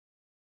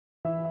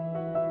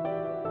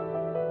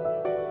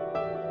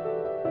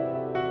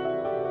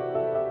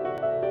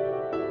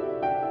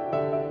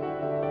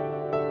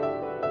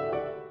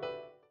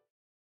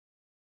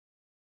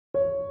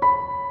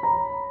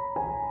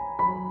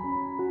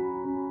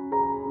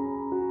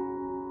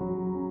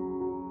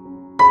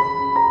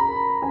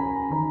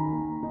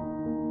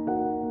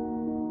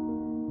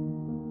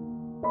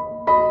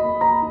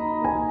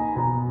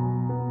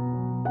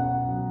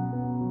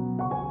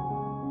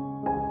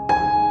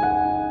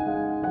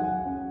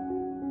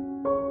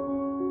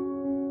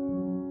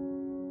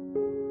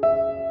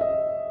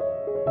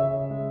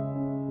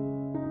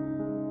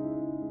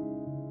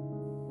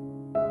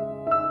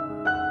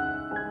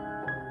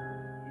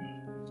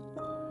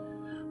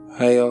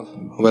Hi all,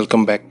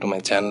 welcome back to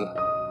my channel.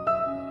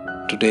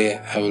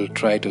 Today I will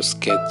try to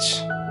sketch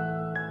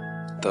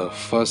the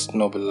first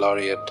Nobel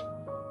laureate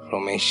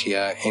from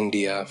Asia,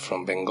 India,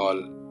 from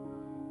Bengal,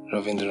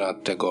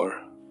 Rabindranath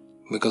Tagore,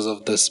 because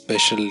of the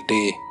special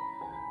day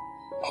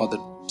or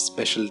the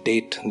special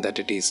date that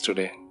it is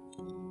today.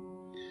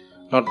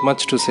 Not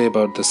much to say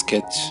about the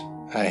sketch.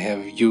 I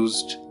have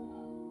used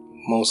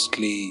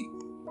mostly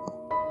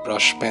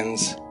brush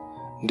pens,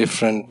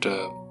 different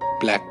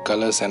black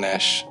colors and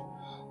ash.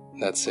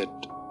 That's it.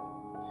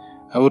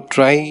 I would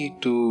try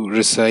to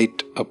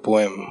recite a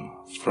poem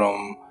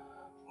from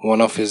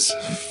one of his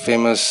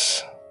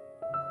famous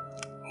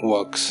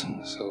works.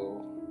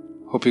 So,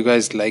 hope you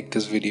guys like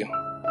this video.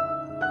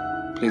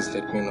 Please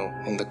let me know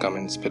in the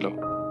comments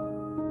below.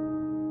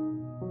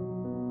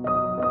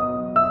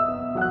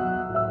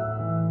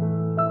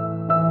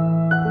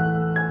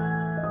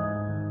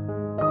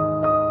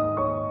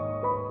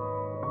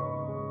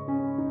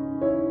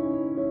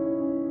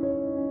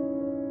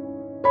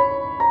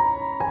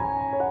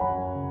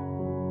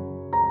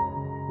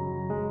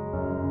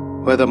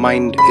 Where the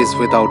mind is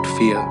without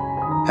fear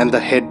and the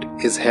head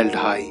is held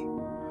high,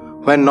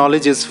 where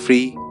knowledge is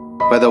free,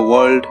 where the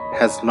world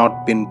has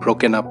not been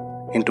broken up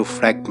into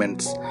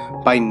fragments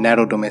by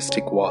narrow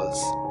domestic walls,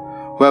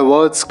 where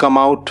words come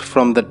out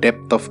from the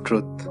depth of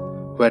truth,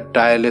 where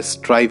tireless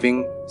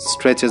striving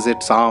stretches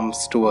its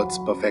arms towards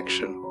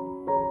perfection,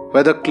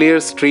 where the clear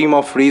stream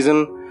of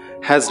reason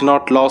has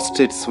not lost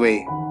its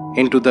way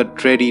into the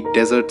dreary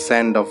desert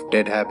sand of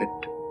dead habit,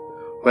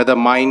 where the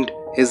mind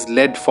is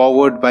led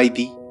forward by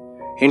thee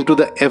into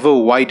the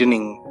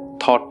ever-widening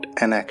thought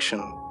and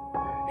action.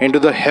 Into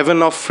the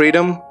heaven of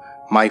freedom,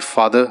 my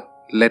Father,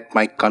 let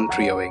my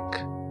country awake.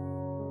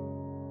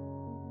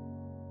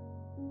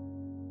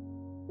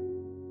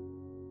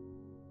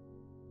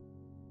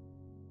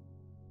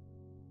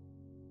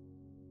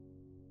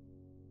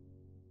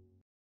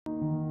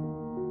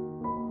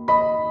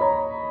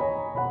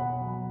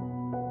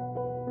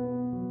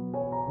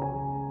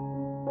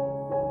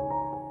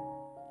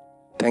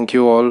 Thank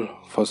you all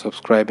for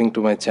subscribing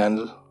to my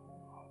channel.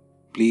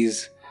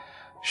 Please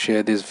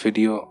share this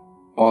video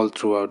all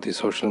throughout the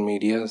social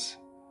medias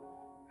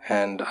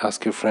and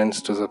ask your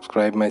friends to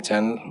subscribe my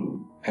channel.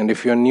 And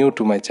if you're new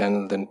to my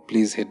channel, then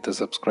please hit the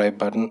subscribe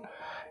button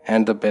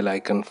and the bell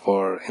icon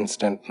for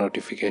instant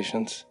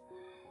notifications.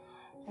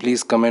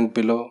 Please comment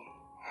below.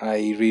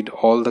 I read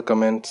all the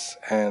comments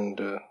and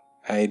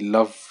I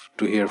love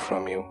to hear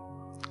from you.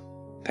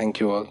 Thank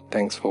you all.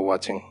 Thanks for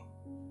watching.